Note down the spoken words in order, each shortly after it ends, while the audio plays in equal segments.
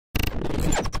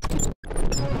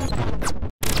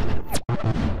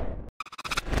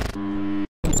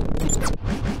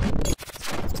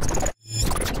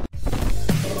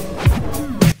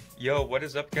Yo, what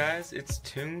is up guys? It's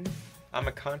Tune. I'm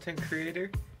a content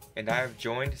creator and I have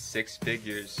joined Six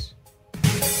Figures.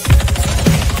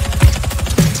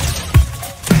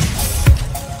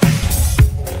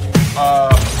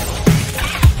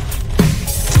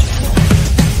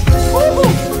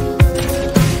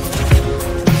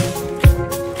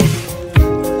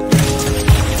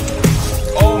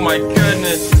 Oh my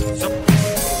goodness.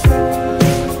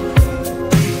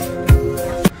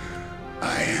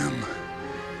 I am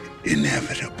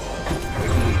inevitable.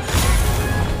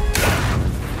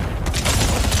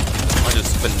 I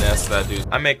just finesse that dude.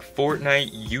 I make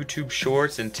Fortnite YouTube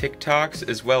shorts and TikToks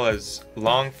as well as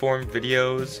long form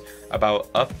videos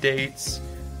about updates,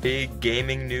 big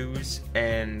gaming news,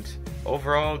 and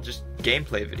overall just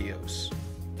gameplay videos.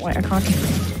 Wait, I can't.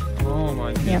 Oh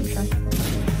my god. Yeah, I'm sure.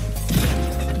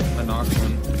 I knocked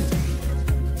one.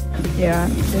 Yeah.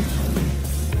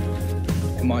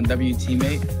 Come on, W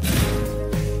teammate.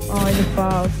 Oh, he's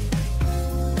above.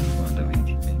 Come on, W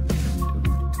teammate.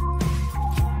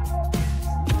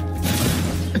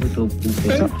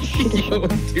 Yo,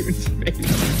 dude's face,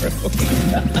 bro.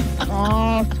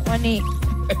 Oh, 20.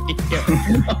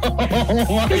 Oh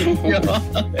my god.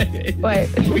 Wait.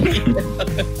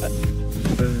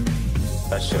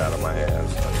 That shit out of my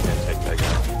hands. I can't take that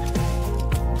guy.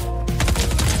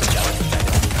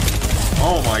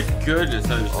 Oh my goodness,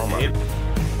 that just hit.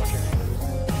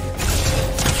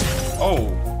 Oh,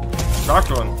 knocked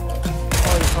one.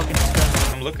 Oh, you fucking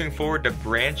disgusting. I'm looking forward to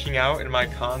branching out in my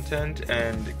content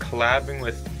and collabing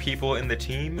with people in the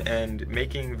team and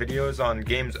making videos on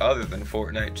games other than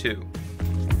Fortnite too.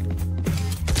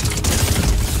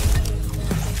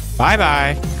 Bye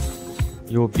bye.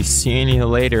 You will be seeing you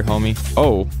later, homie.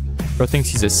 Oh, bro thinks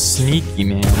he's a sneaky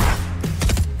man.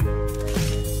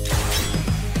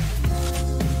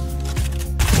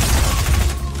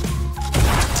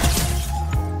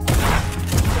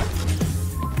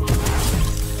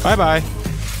 Bye bye.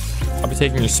 I'll be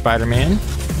taking your Spider-Man.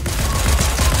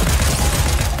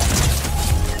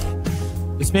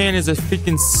 This man is a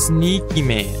freaking sneaky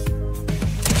man.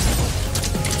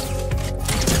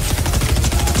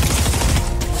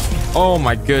 Oh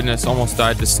my goodness, almost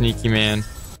died to sneaky man.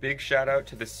 Big shout out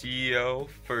to the CEO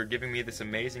for giving me this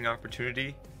amazing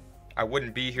opportunity. I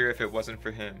wouldn't be here if it wasn't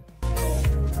for him.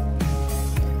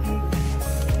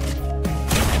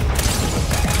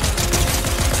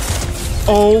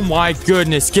 Oh my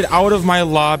goodness, get out of my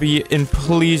lobby and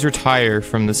please retire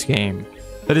from this game.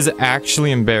 That is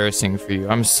actually embarrassing for you.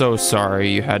 I'm so sorry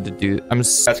you had to do.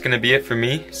 That's gonna be it for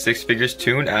me. Six Figures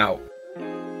Tune out.